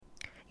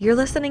You're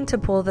listening to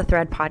Pull the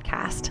Thread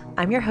podcast.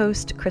 I'm your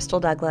host, Crystal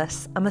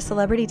Douglas. I'm a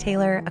celebrity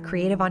tailor, a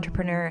creative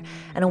entrepreneur,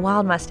 and a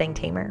wild Mustang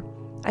tamer.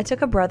 I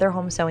took a Brother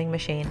home sewing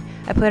machine,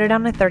 I put it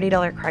on a $30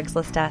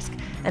 Craigslist desk,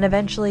 and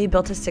eventually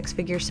built a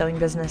six-figure sewing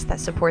business that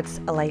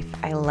supports a life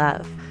I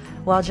love,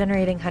 while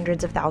generating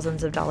hundreds of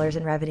thousands of dollars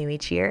in revenue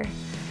each year.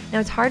 Now,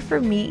 it's hard for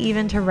me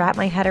even to wrap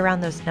my head around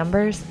those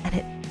numbers, and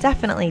it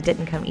definitely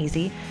didn't come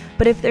easy,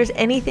 but if there's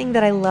anything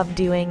that I love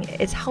doing,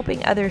 it's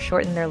helping others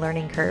shorten their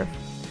learning curve.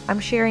 I'm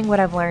sharing what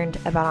I've learned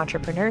about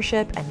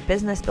entrepreneurship and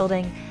business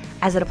building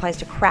as it applies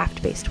to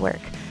craft-based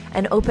work,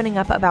 and opening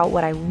up about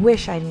what I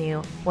wish I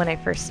knew when I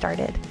first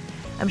started.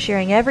 I'm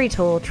sharing every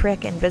tool,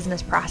 trick, and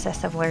business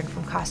process I've learned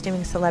from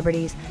costuming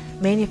celebrities,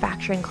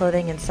 manufacturing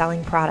clothing, and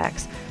selling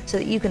products so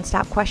that you can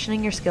stop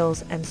questioning your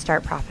skills and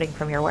start profiting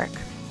from your work.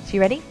 So you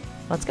ready?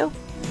 Let's go.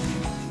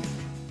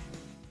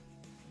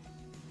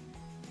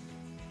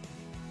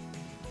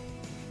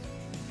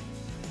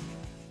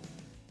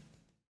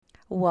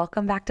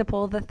 Welcome back to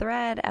Pull the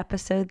Thread,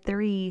 episode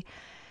 3.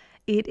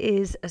 It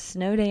is a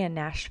snow day in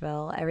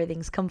Nashville.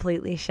 Everything's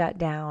completely shut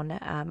down.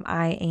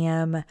 I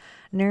am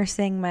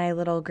nursing my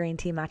little green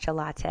tea matcha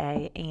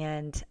latte,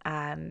 and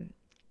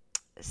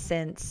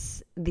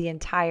since the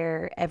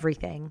entire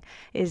everything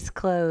is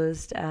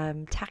closed,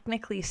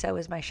 technically so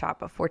is my shop,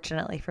 but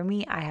fortunately for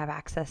me, I have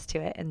access to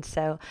it. And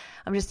so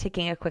I'm just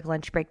taking a quick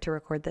lunch break to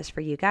record this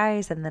for you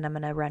guys, and then I'm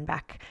going to run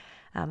back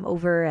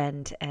over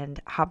and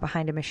hop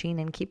behind a machine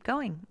and keep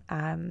going.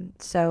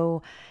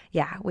 So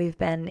yeah, we've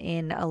been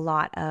in a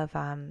lot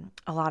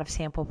of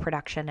sample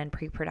production and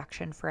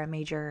pre-production for a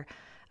major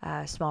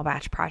small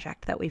batch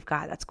project that we've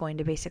got that's going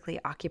to basically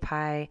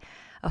occupy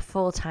a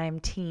full-time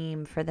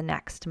team for the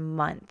next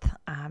month.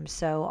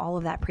 So all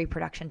of that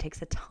pre-production takes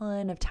a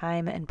ton of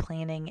time and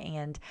planning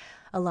and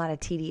a lot of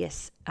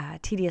tedious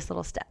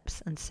little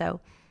steps. And so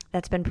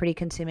that's been pretty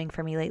consuming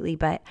for me lately,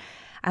 but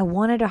I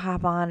wanted to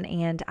hop on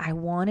and I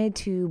wanted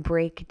to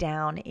break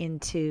down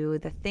into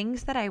the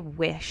things that I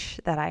wish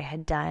that I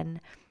had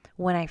done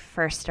when I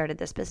first started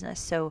this business.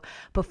 So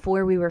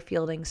before we were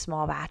fielding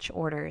small batch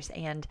orders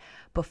and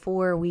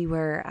before we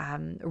were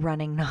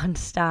running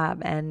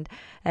nonstop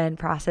and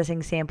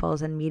processing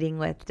samples and meeting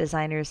with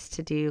designers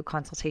to do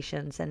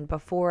consultations, and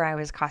before I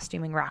was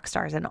costuming rock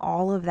stars and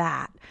all of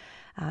that.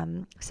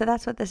 So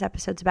that's what this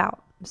episode's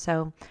about.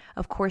 So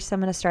of course I'm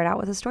going to start out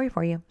with a story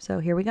for you. So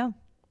here we go.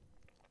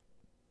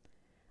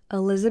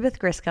 Elizabeth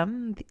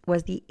Griscom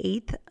was the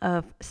 8th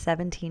of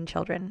 17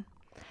 children,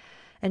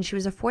 and she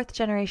was a 4th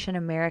generation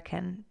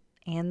American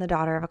and the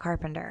daughter of a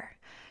carpenter.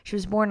 She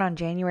was born on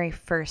January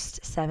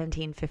 1st,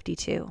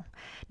 1752.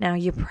 Now,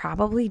 you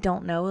probably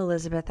don't know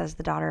Elizabeth as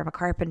the daughter of a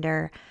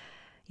carpenter.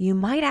 You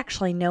might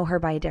actually know her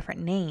by a different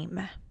name,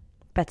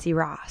 Betsy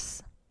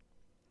Ross.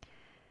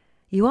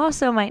 You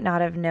also might not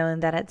have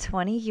known that at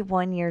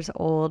 21 years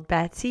old,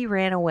 Betsy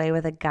ran away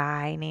with a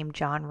guy named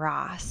John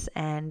Ross,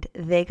 and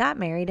they got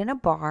married in a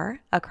bar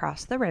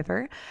across the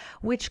river,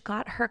 which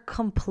got her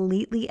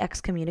completely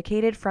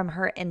excommunicated from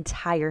her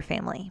entire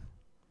family.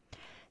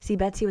 See,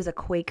 Betsy was a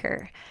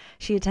Quaker.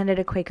 She attended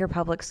a Quaker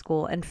public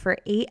school, and for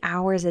 8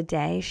 hours a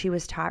day, she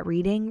was taught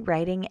reading,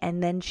 writing,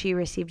 and then she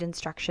received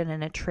instruction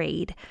in a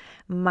trade.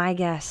 My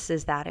guess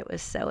is that it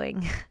was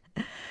sewing.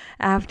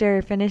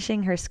 After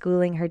finishing her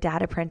schooling, her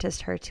dad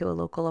apprenticed her to a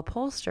local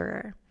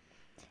upholsterer.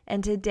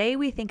 And today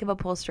we think of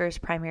upholsterers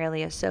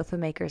primarily as sofa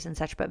makers and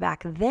such, but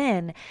back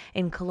then,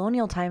 in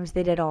colonial times,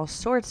 they did all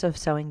sorts of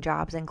sewing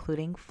jobs,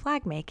 including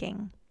flag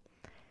making.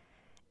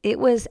 It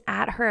was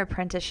at her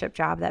apprenticeship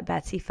job that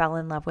Betsy fell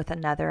in love with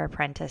another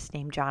apprentice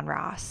named John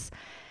Ross,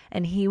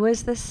 and he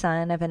was the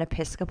son of an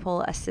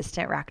Episcopal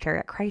assistant rector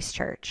at Christ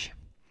Church.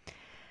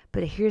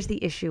 But here's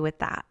the issue with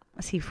that.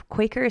 See,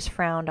 Quakers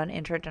frowned on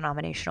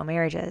interdenominational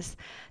marriages.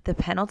 The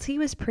penalty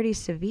was pretty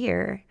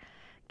severe.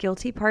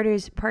 Guilty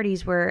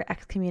parties were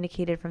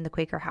excommunicated from the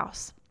Quaker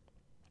house.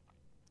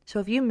 So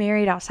if you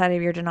married outside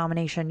of your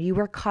denomination, you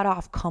were cut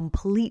off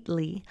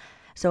completely.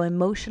 So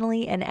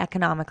emotionally and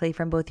economically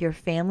from both your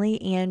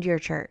family and your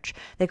church.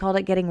 They called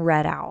it getting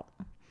read out.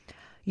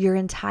 Your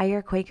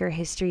entire Quaker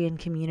history and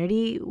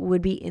community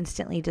would be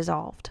instantly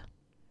dissolved.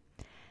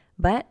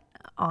 But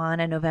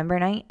on a November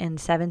night in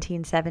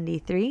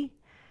 1773,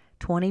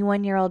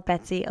 21-year-old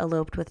Betsy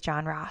eloped with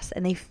John Ross,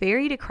 and they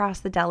ferried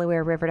across the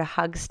Delaware River to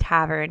Hugg's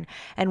Tavern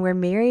and were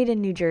married in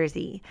New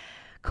Jersey.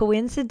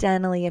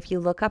 Coincidentally, if you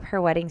look up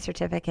her wedding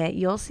certificate,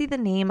 you'll see the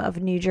name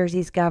of New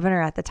Jersey's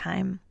governor at the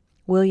time,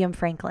 William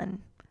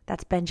Franklin.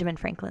 That's Benjamin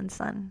Franklin's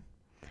son.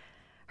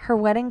 Her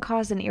wedding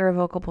caused an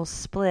irrevocable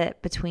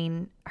split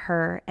between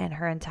her and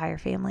her entire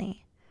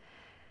family.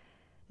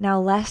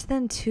 Now, less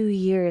than 2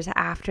 years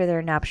after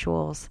their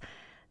nuptials,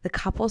 the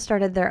couple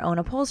started their own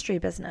upholstery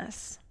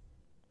business.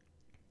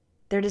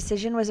 Their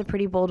decision was a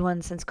pretty bold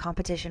one since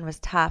competition was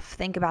tough.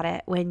 Think about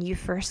it. When you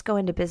first go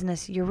into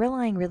business, you're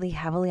relying really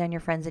heavily on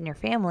your friends and your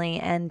family,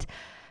 and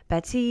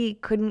Betsy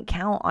couldn't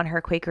count on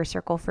her Quaker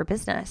circle for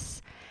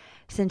business.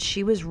 Since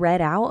she was read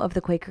out of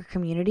the Quaker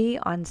community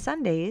on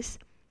Sundays,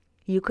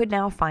 you could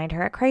now find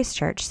her at Christ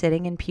Church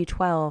sitting in pew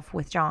 12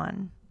 with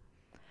John.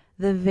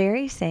 The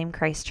very same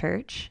Christ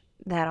Church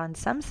that on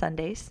some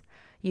Sundays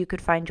you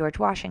could find George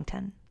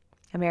Washington,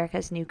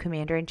 America's new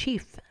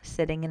commander-in-chief,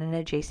 sitting in an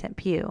adjacent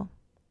pew.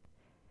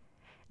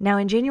 Now,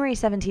 in January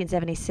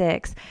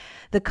 1776,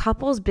 the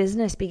couple's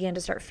business began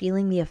to start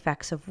feeling the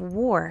effects of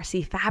war.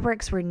 See,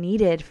 fabrics were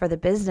needed for the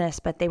business,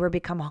 but they were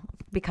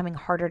becoming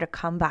harder to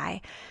come by,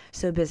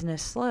 so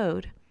business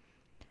slowed.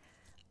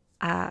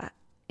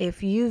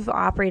 If you've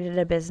operated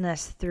a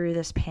business through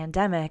this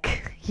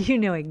pandemic, you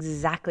know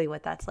exactly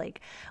what that's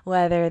like,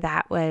 whether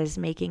that was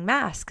making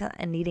masks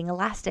and needing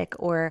elastic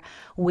or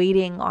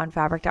waiting on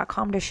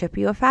fabric.com to ship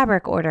you a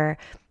fabric order.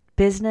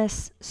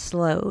 Business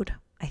slowed.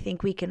 I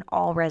think we can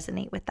all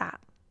resonate with that.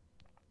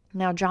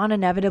 Now, John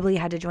inevitably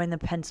had to join the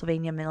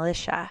Pennsylvania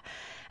militia,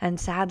 and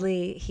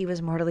sadly, he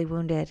was mortally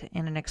wounded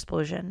in an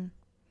explosion.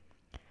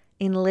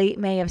 In late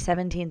May of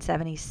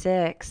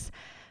 1776,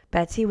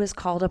 Betsy was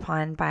called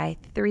upon by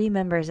 3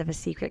 members of a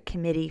secret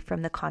committee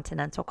from the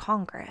Continental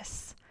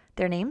Congress.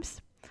 Their names?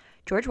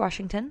 George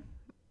Washington,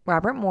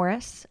 Robert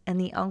Morris, and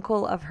the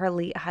uncle of her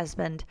late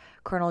husband,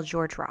 Colonel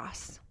George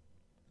Ross.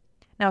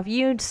 Now, if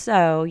you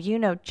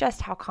know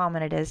just how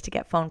common it is to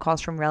get phone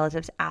calls from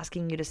relatives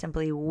asking you to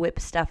simply whip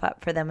stuff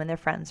up for them and their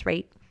friends,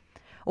 right?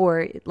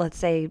 Or let's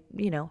say,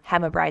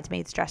 hem a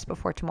bridesmaid's dress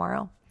before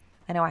tomorrow.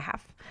 I know I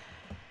have.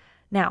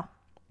 Now,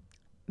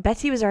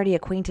 Betsy was already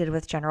acquainted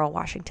with General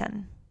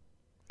Washington.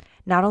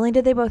 Not only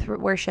did they both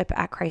worship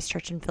at Christ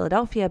Church in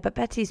Philadelphia, but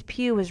Betsy's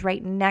pew was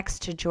right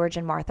next to George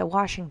and Martha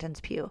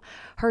Washington's pew.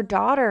 Her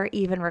daughter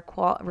even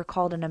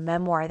recalled in a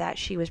memoir that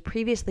she was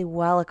previously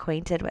well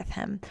acquainted with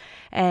him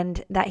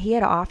and that he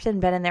had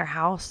often been in their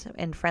house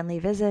in friendly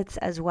visits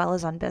as well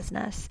as on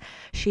business.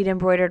 She'd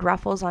embroidered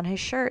ruffles on his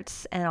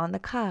shirts and on the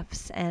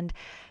cuffs, and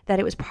that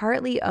it was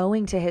partly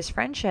owing to his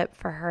friendship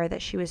for her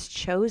that she was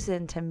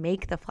chosen to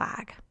make the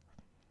flag.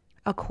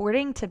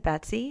 According to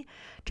Betsy,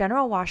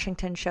 General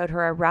Washington showed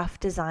her a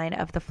rough design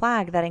of the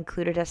flag that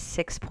included a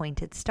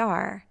 6-pointed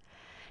star.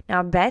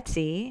 Now,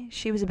 Betsy,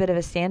 she was a bit of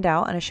a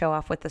standout and a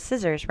show-off with the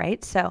scissors,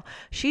 right? So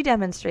she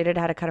demonstrated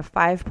how to cut a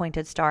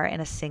 5-pointed star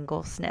in a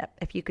single snip.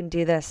 If you can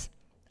do this,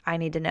 I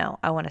need to know.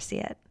 I want to see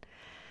it.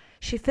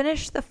 She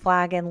finished the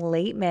flag in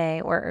late May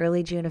or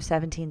early June of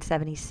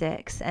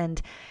 1776, and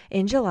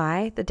in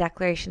July, the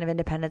Declaration of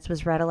Independence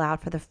was read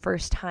aloud for the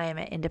first time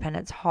at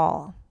Independence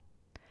Hall.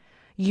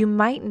 You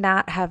might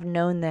not have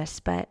known this,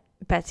 but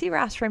Betsy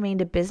Ross remained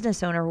a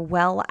business owner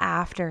well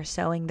after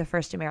sewing the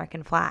first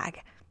American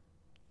flag.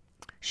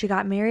 She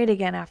got married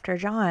again after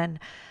John.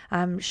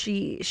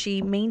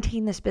 She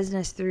maintained this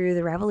business through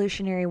the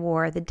Revolutionary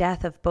War, the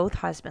death of both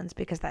husbands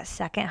because that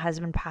second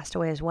husband passed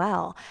away as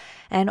well,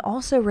 and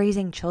also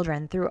raising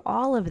children. Through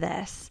all of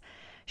this,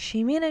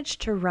 she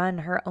managed to run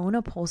her own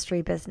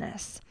upholstery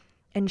business.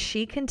 And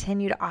she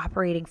continued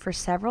operating for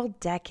several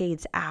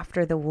decades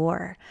after the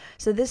war.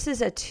 So this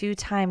is a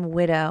 2-time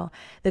widow,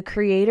 the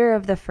creator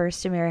of the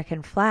first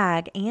American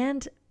flag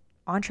and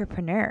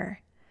entrepreneur.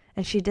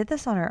 And she did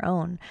this on her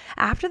own.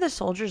 After the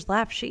soldiers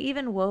left, she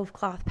even wove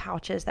cloth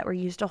pouches that were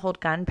used to hold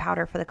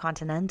gunpowder for the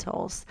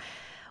Continentals.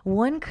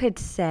 One could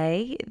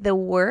say the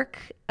work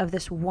of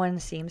this one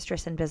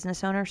seamstress and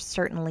business owner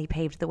certainly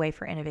paved the way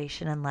for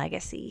innovation and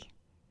legacy.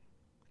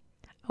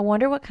 I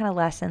wonder what kind of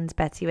lessons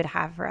Betsy would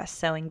have for us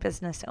sewing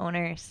business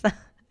owners.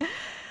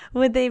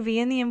 Would they be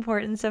in the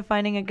importance of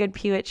finding a good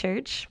pew at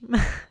church?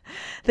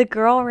 The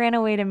girl ran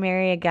away to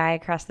marry a guy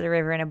across the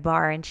river in a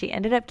bar, and she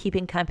ended up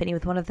keeping company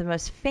with one of the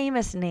most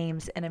famous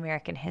names in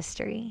American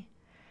history.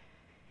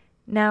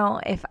 Now,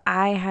 if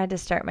I had to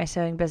start my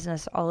sewing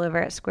business all over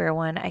at square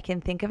one, I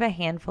can think of a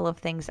handful of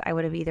things I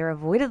would have either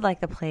avoided like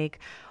the plague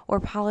or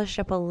polished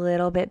up a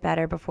little bit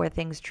better before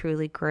things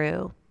truly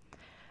grew.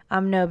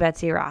 I'm no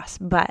Betsy Ross,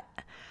 but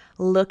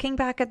looking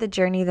back at the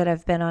journey that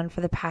I've been on for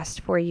the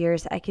past 4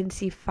 years, I can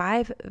see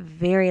 5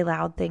 very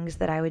loud things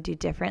that I would do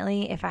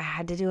differently if I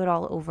had to do it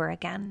all over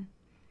again.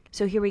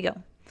 So here we go.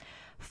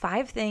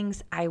 5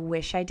 things I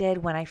wish I did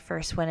when I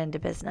first went into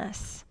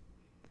business.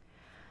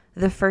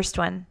 The first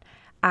one,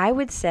 I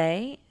would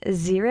say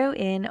zero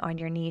in on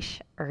your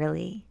niche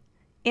early.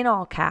 In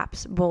all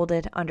caps,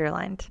 bolded,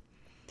 underlined.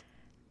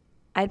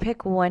 I'd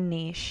pick one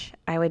niche.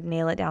 I would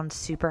nail it down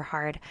super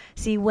hard.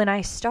 See, when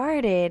I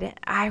started,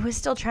 I was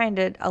still trying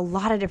a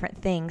lot of different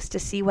things to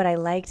see what I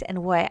liked and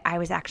what I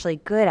was actually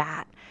good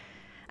at.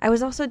 I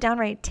was also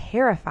downright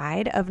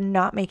terrified of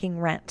not making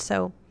rent.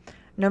 So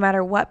no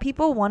matter what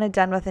people wanted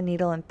done with a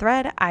needle and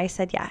thread, I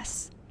said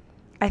yes.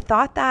 I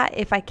thought that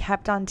if I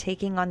kept on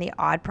taking on the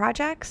odd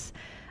projects,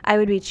 I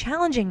would be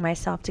challenging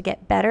myself to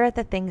get better at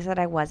the things that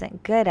I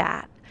wasn't good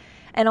at.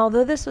 And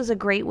although this was a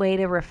great way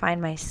to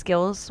refine my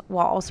skills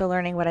while also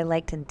learning what I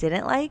liked and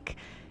didn't like,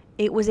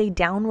 it was a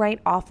downright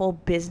awful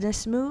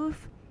business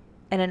move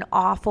and an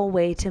awful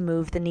way to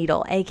move the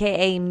needle,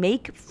 aka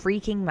make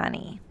freaking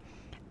money.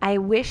 I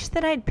wish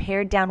that I'd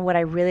pared down what I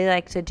really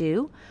like to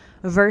do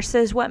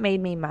versus what made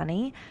me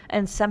money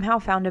and somehow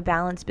found a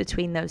balance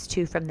between those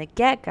two from the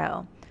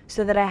get-go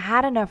so that I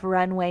had enough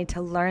runway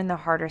to learn the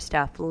harder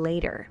stuff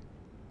later.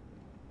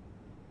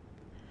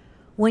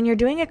 When you're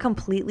doing a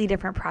completely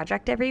different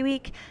project every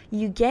week,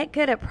 you get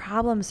good at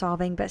problem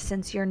solving, but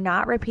since you're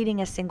not repeating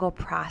a single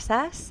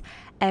process,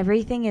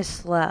 everything is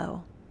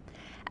slow.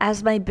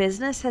 As my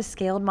business has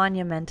scaled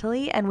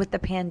monumentally and with the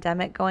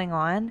pandemic going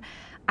on,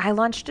 I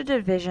launched a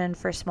division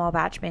for small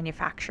batch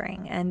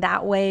manufacturing, and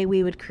that way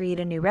we would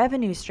create a new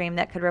revenue stream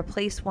that could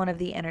replace one of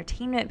the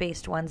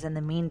entertainment-based ones in the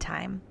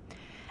meantime.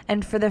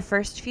 And for the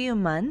first few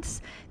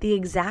months, the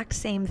exact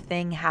same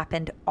thing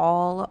happened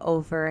all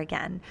over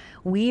again.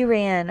 We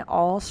ran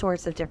all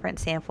sorts of different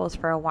samples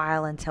for a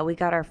while until we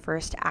got our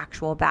first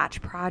actual batch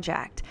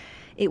project.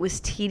 It was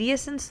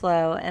tedious and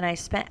slow, and I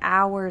spent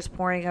hours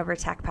poring over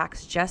tech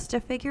packs just to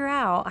figure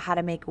out how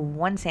to make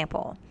one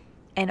sample.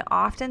 And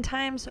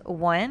oftentimes,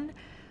 one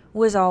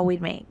was all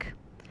we'd make.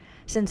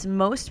 Since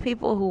most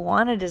people who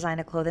want to design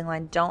a clothing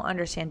line don't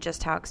understand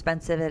just how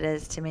expensive it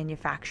is to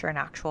manufacture an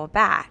actual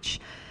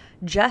batch,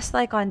 just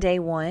like on day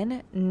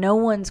one, no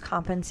one's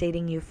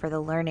compensating you for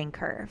the learning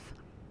curve.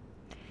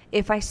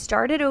 If I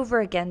started over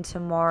again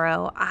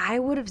tomorrow, I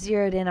would have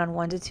zeroed in on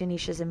 1 to 2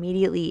 niches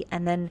immediately,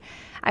 and then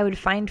I would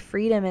find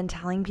freedom in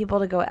telling people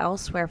to go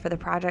elsewhere for the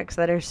projects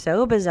that are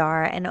so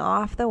bizarre and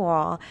off the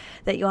wall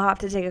that you'll have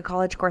to take a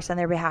college course on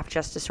their behalf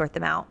just to sort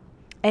them out.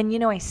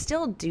 And I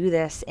still do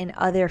this in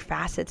other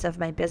facets of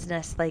my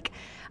business. Like,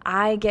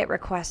 I get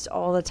requests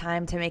all the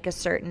time to make a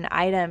certain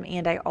item,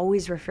 and I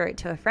always refer it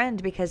to a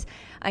friend because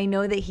I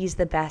know that he's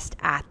the best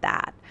at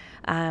that.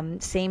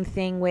 Same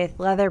thing with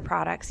leather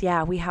products.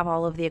 Yeah, we have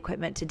all of the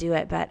equipment to do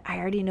it, but I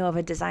already know of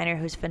a designer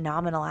who's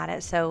phenomenal at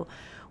it. So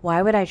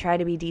why would I try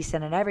to be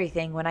decent at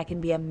everything when I can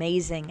be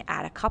amazing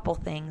at a couple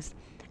things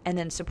and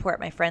then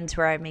support my friends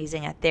who are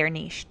amazing at their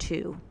niche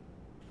too?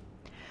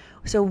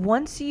 So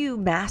once you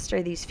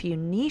master these few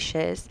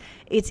niches,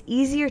 it's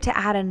easier to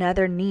add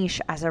another niche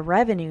as a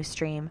revenue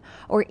stream,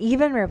 or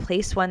even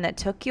replace one that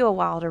took you a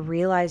while to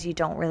realize you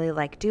don't really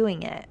like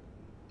doing it.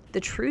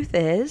 The truth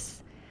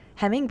is,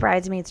 hemming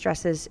bridesmaids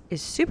dresses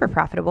is super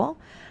profitable,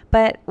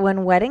 but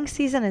when wedding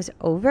season is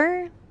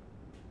over,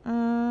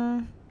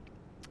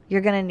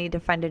 you're going to need to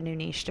find a new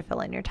niche to fill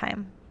in your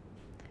time.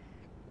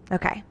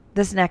 Okay,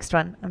 this next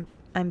one,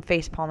 I'm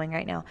face palming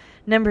right now.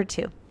 Number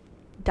 2.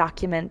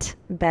 Document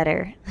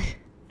better.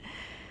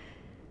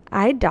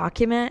 I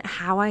document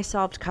how I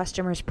solved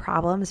customers'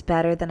 problems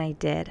better than I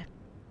did.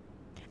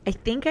 I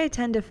think I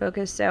tend to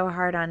focus so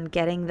hard on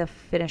getting the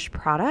finished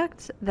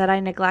product that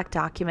I neglect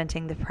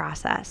documenting the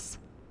process.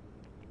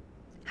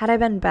 Had I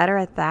been better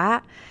at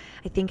that,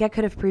 I think I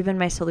could have proven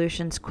my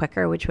solutions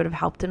quicker, which would have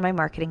helped in my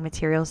marketing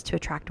materials to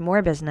attract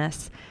more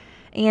business.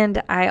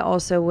 And I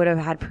also would have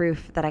had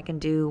proof that I can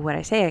do what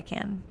I say I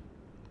can.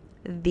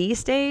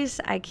 These days,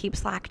 I keep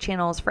Slack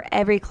channels for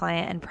every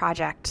client and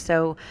project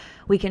so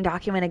we can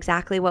document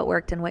exactly what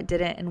worked and what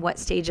didn't and what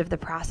stage of the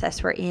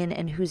process we're in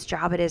and whose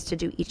job it is to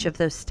do each of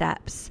those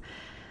steps.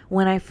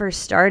 When I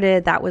first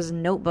started, that was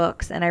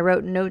notebooks, and I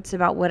wrote notes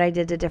about what I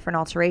did to different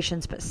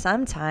alterations, but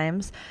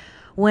sometimes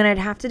when I'd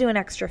have to do an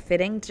extra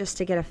fitting just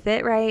to get a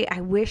fit right, I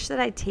wish that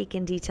I'd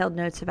taken detailed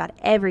notes about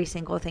every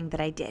single thing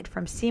that I did,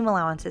 from seam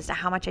allowances to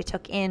how much I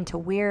took in to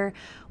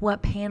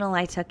what panel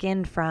I took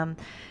in from,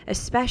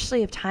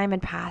 especially if time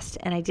had passed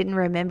and I didn't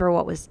remember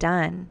what was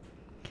done.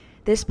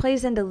 This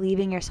plays into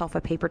leaving yourself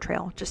a paper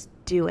trail. Just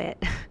do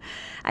it.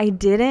 I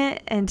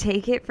didn't, and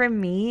take it from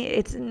me,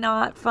 it's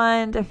not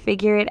fun to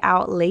figure it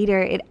out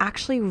later. It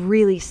actually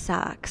really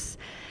sucks.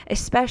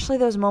 Especially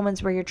those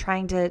moments where you're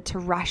trying to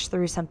rush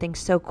through something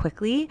so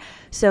quickly.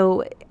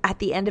 So at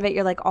the end of it,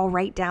 you're like, I'll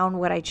write down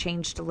what I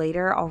changed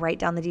later. I'll write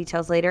down the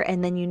details later.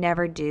 And then you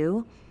never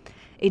do.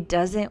 It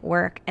doesn't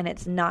work, and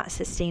it's not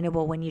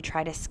sustainable when you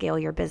try to scale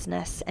your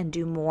business and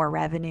do more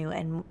revenue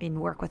and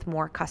work with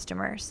more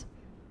customers.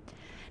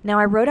 Now,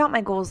 I wrote out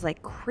my goals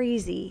like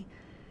crazy,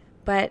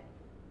 but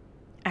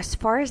as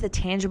far as the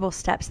tangible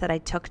steps that I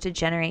took to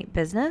generate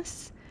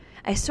business,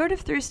 I sort of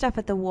threw stuff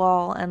at the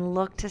wall and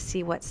looked to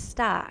see what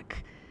stuck.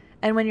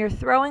 And when you're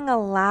throwing a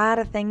lot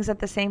of things at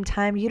the same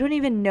time, you don't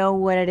even know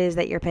what it is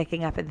that you're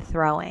picking up and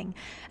throwing.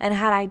 And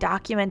had I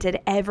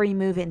documented every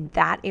move in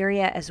that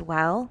area as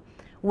well,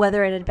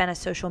 whether it had been a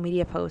social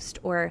media post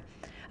or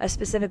a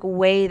specific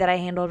way that I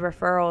handled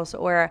referrals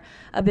or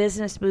a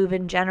business move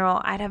in general,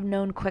 I'd have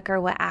known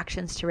quicker what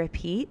actions to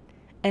repeat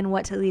and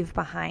what to leave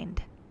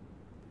behind.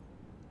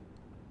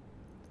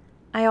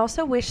 I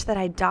also wish that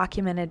I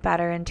documented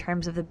better in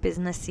terms of the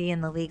businessy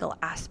and the legal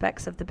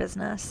aspects of the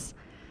business.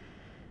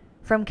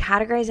 From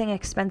categorizing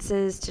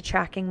expenses to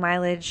tracking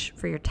mileage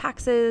for your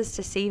taxes,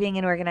 to saving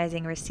and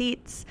organizing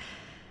receipts,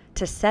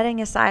 to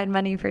setting aside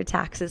money for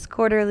taxes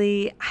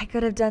quarterly, I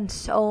could have done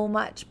so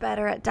much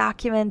better at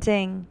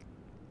documenting.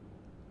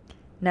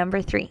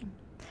 Number 3. All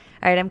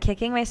right, I'm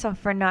kicking myself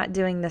for not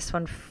doing this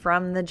one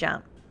from the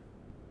jump.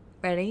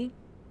 Ready?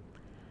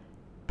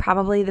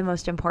 Probably the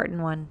most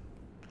important one.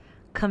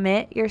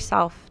 Commit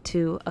yourself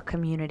to a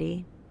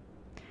community.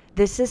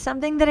 This is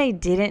something that I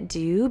didn't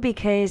do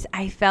because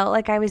I felt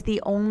like I was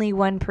the only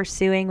one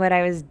pursuing what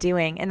I was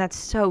doing, and that's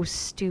so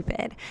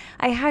stupid.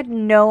 I had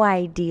no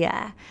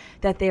idea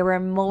that there were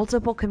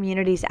multiple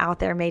communities out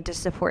there made to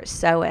support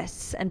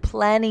sewists and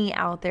plenty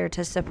out there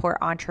to support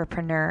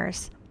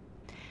entrepreneurs.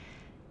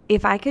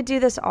 If I could do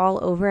this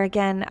all over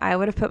again, I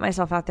would have put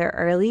myself out there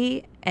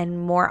early and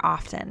more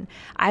often.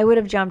 I would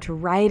have jumped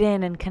right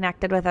in and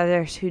connected with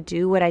others who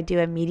do what I do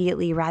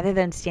immediately rather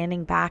than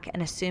standing back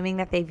and assuming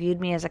that they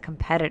viewed me as a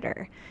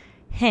competitor.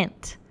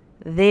 Hint,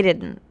 they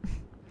didn't.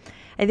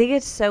 I think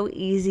it's so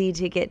easy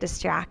to get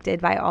distracted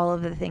by all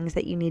of the things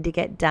that you need to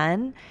get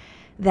done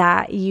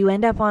that you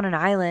end up on an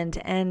island,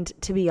 and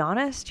to be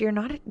honest, you're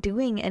not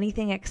doing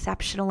anything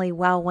exceptionally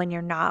well when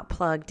you're not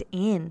plugged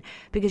in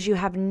because you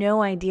have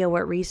no idea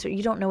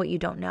you don't know what you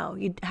don't know.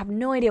 You have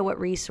no idea what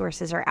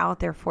resources are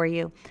out there for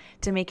you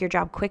to make your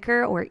job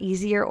quicker or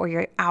easier or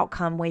your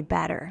outcome way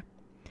better.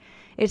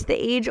 It's the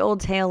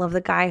age-old tale of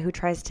the guy who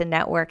tries to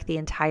network the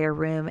entire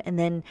room and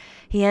then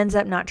he ends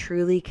up not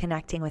truly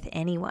connecting with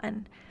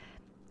anyone.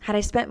 Had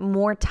I spent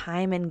more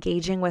time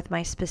engaging with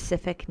my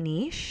specific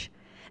niche,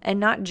 and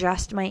not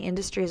just my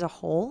industry as a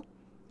whole,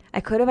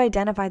 I could have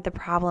identified the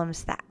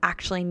problems that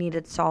actually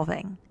needed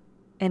solving.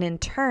 And in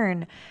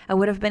turn, I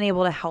would have been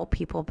able to help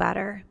people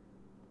better.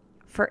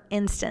 For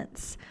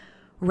instance,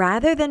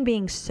 rather than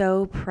being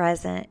so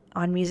present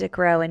on Music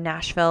Row in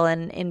Nashville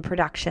and in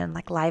production,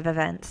 like live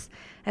events,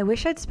 I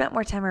wish I'd spent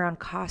more time around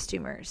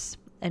costumers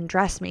and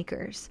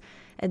dressmakers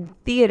and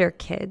theater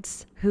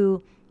kids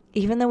who,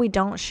 even though we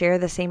don't share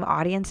the same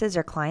audiences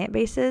or client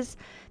bases,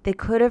 they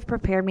could have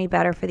prepared me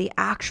better for the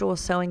actual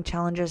sewing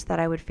challenges that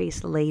I would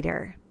face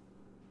later.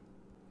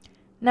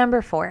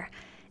 Number 4,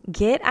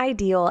 get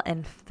ideal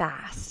and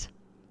fast.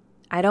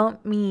 I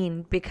don't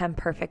mean become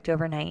perfect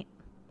overnight.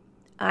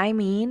 I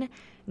mean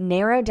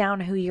narrow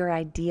down who your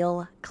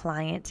ideal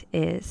client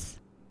is.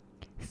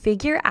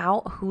 Figure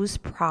out whose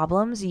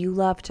problems you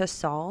love to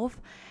solve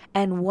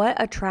and what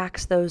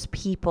attracts those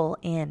people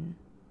in.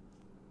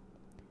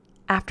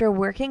 After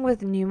working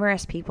with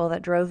numerous people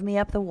that drove me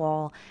up the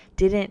wall,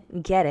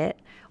 didn't get it,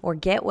 or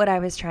get what I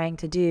was trying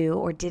to do,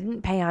 or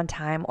didn't pay on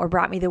time, or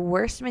brought me the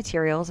worst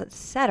materials,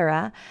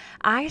 etc.,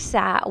 I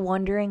sat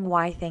wondering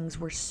why things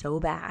were so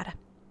bad.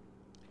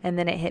 And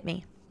then it hit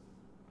me.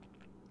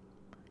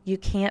 You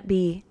can't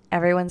be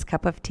everyone's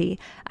cup of tea.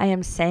 I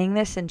am saying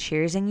this and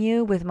cheersing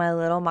you with my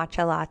little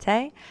matcha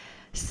latte.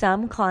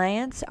 Some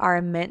clients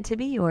are meant to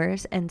be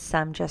yours, and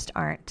some just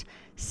aren't.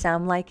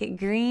 Some like it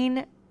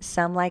green,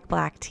 some like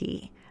black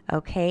tea,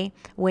 okay?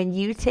 When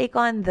you take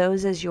on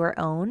those as your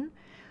own,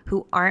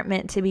 who aren't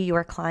meant to be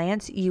your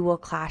clients, you will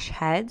clash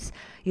heads,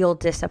 you'll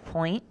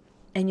disappoint,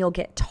 and you'll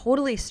get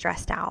totally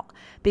stressed out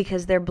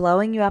because they're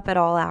blowing you up at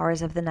all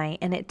hours of the night.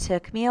 And it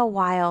took me a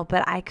while,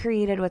 but I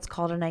created what's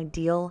called an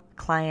ideal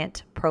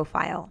client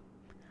profile.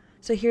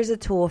 So here's a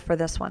tool for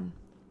this one.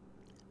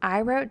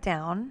 I wrote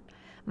down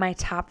my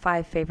top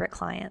 5 favorite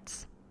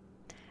clients.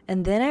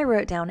 And then I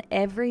wrote down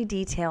every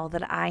detail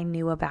that I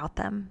knew about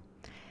them.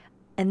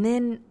 And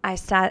then I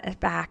sat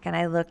back and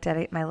I looked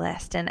at my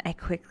list and I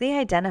quickly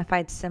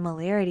identified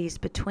similarities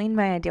between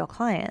my ideal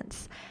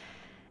clients.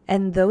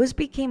 And those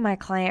became my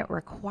client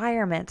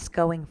requirements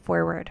going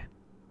forward.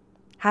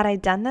 Had I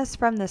done this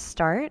from the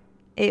start,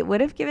 it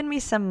would have given me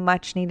some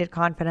much needed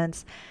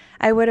confidence.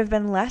 I would have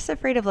been less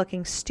afraid of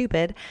looking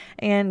stupid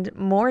and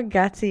more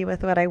gutsy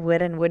with what I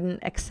would and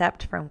wouldn't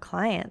accept from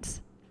clients.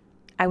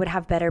 I would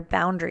have better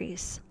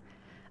boundaries.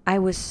 I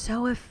was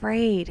so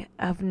afraid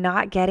of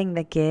not getting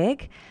the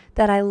gig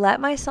that I let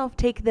myself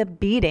take the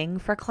beating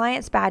for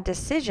clients' bad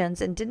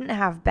decisions and didn't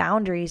have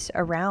boundaries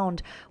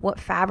around what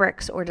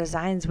fabrics or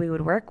designs we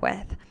would work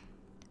with,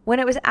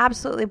 when it was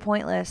absolutely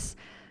pointless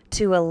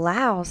to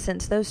allow,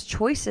 since those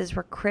choices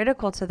were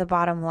critical to the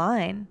bottom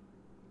line.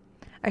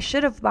 I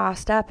should have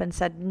bossed up and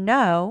said,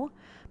 no,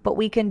 but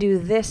we can do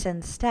this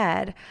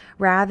instead,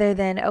 rather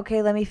than,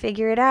 okay, let me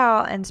figure it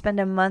out and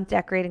spend a month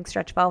decorating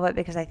stretch velvet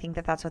because I think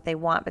that that's what they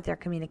want, but their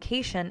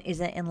communication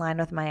isn't in line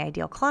with my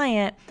ideal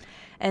client.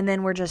 And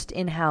then we're just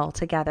in hell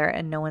together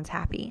and no one's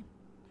happy.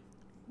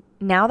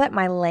 Now that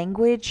my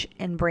language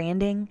and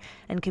branding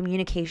and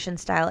communication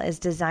style is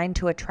designed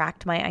to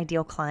attract my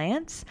ideal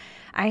clients,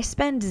 I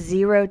spend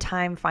 0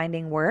 time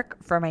finding work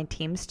for my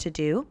teams to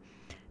do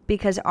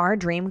because our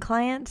dream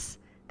clients,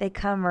 they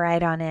come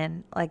right on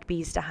in like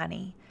bees to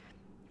honey.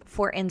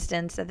 For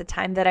instance, at the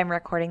time that I'm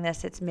recording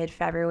this, it's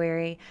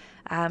mid-February.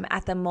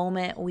 At the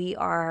moment, we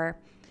are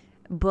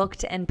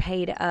booked and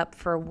paid up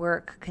for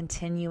work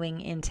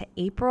continuing into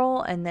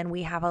April. And then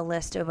we have a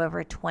list of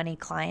over 20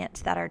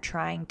 clients that are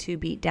trying to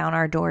beat down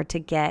our door to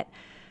get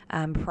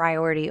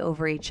priority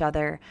over each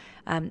other.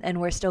 And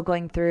we're still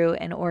going through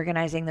and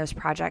organizing those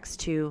projects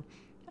to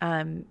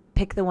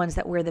pick the ones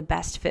that we're the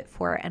best fit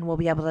for and we'll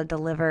be able to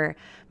deliver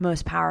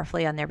most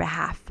powerfully on their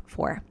behalf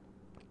for.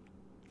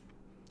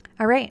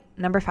 All right,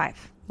 number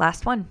 5,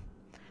 last one.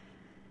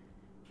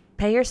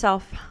 Pay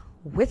yourself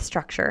with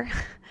structure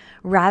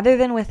rather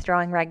than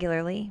withdrawing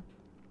regularly.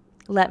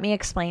 Let me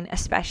explain,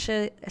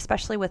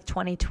 especially with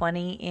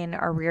 2020 in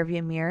our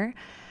rearview mirror.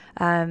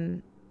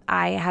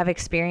 I have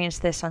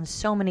experienced this on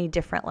so many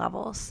different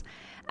levels.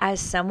 As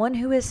someone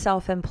who is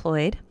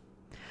self-employed,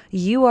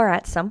 you are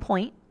at some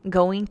point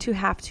going to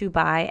have to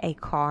buy a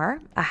car,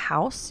 a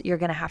house, you're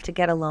going to have to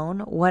get a loan,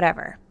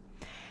 whatever.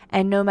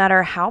 And no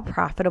matter how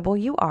profitable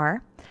you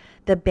are,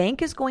 the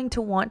bank is going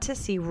to want to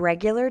see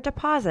regular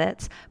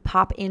deposits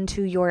pop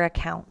into your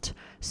account.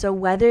 So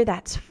whether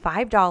that's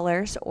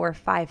 $5 or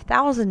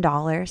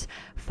 $5,000,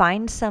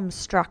 find some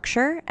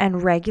structure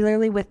and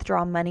regularly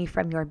withdraw money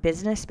from your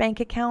business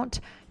bank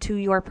account to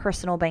your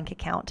personal bank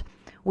account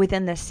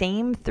within the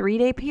same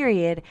 3-day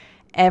period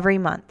every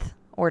month,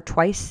 or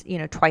twice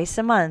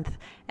a month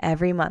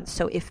every month.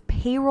 So if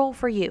payroll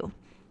for you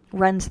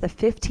runs the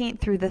 15th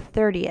through the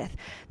 30th,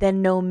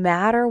 then no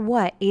matter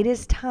what, it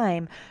is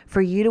time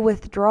for you to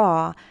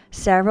withdraw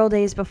several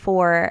days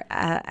before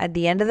at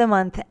the end of the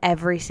month,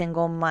 every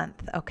single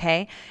month,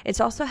 okay?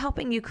 It's also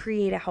helping you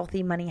create a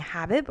healthy money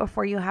habit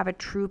before you have a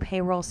true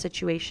payroll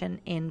situation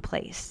in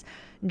place.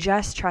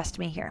 Just trust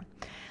me here.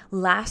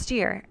 Last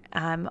year,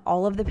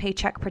 all of the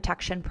Paycheck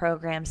Protection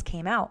programs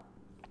came out.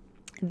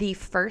 The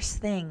first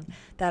thing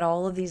that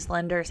all of these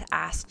lenders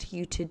asked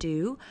you to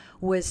do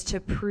was to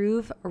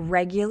prove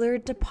regular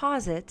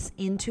deposits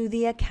into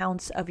the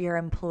accounts of your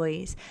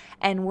employees.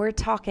 And we're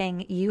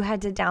talking, you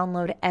had to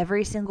download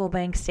every single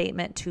bank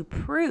statement to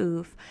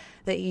prove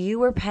that you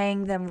were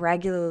paying them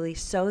regularly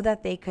so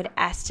that they could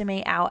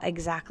estimate out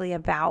exactly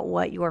about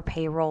what your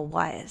payroll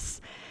was.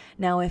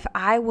 Now, if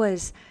I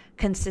was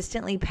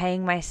consistently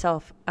paying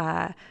myself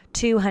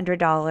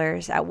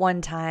 $200 at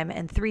one time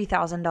and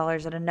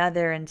 $3,000 at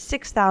another and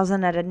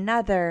 $6,000 at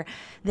another,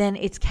 then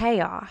it's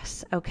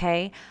chaos,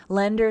 okay?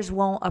 Lenders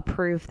won't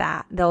approve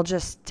that. They'll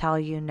just tell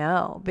you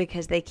no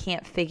because they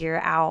can't figure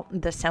out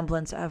the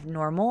semblance of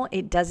normal.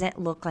 It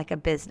doesn't look like a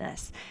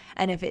business.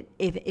 And if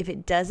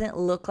it doesn't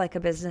look like a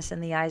business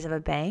in the eyes of a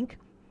bank,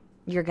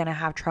 you're going to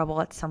have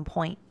trouble at some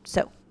point.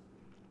 So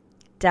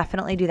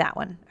definitely do that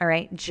one, all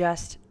right?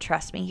 Just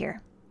trust me here.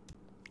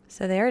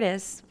 So there it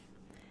is.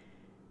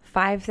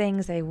 5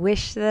 things I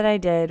wish that I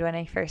did when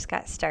I first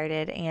got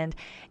started. And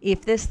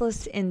if this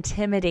list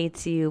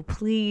intimidates you,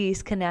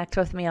 please connect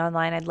with me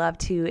online. I'd love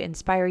to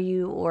inspire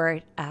you or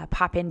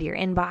pop into your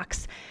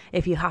inbox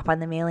if you hop on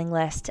the mailing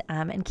list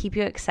and keep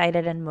you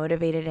excited and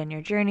motivated in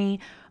your journey.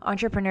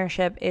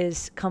 Entrepreneurship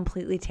is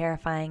completely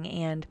terrifying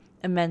and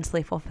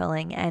immensely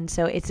fulfilling. And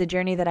so it's a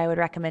journey that I would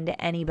recommend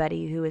to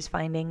anybody who is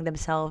finding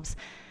themselves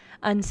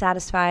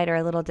unsatisfied or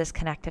a little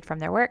disconnected from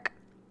their work.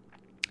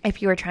 If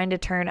you are trying to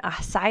turn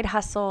a side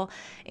hustle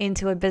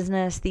into a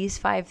business, these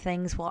 5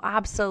 things will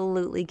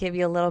absolutely give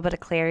you a little bit of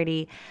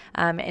clarity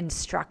and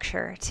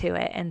structure to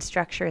it. And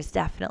structure is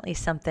definitely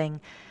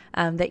something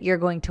that you're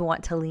going to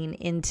want to lean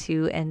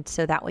into. And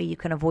so that way you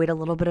can avoid a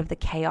little bit of the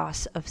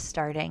chaos of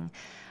starting.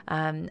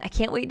 I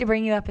can't wait to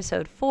bring you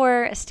episode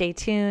 4. Stay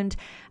tuned.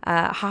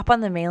 Hop on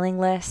the mailing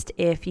list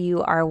if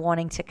you are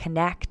wanting to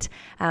connect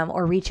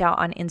or reach out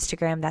on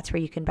Instagram. That's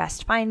where you can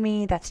best find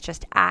me. That's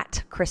just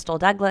at Crystal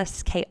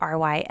Douglas,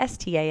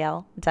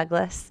 Krystal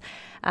Douglas,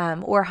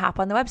 or hop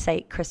on the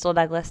website,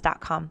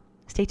 crystaldouglas.com.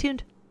 Stay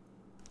tuned.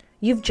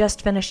 You've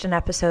just finished an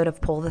episode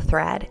of Pull the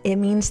Thread. It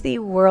means the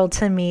world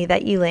to me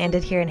that you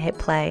landed here and hit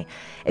play.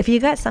 If you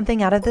got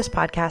something out of this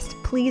podcast,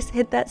 please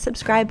hit that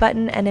subscribe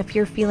button. And if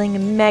you're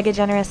feeling mega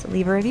generous,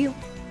 leave a review.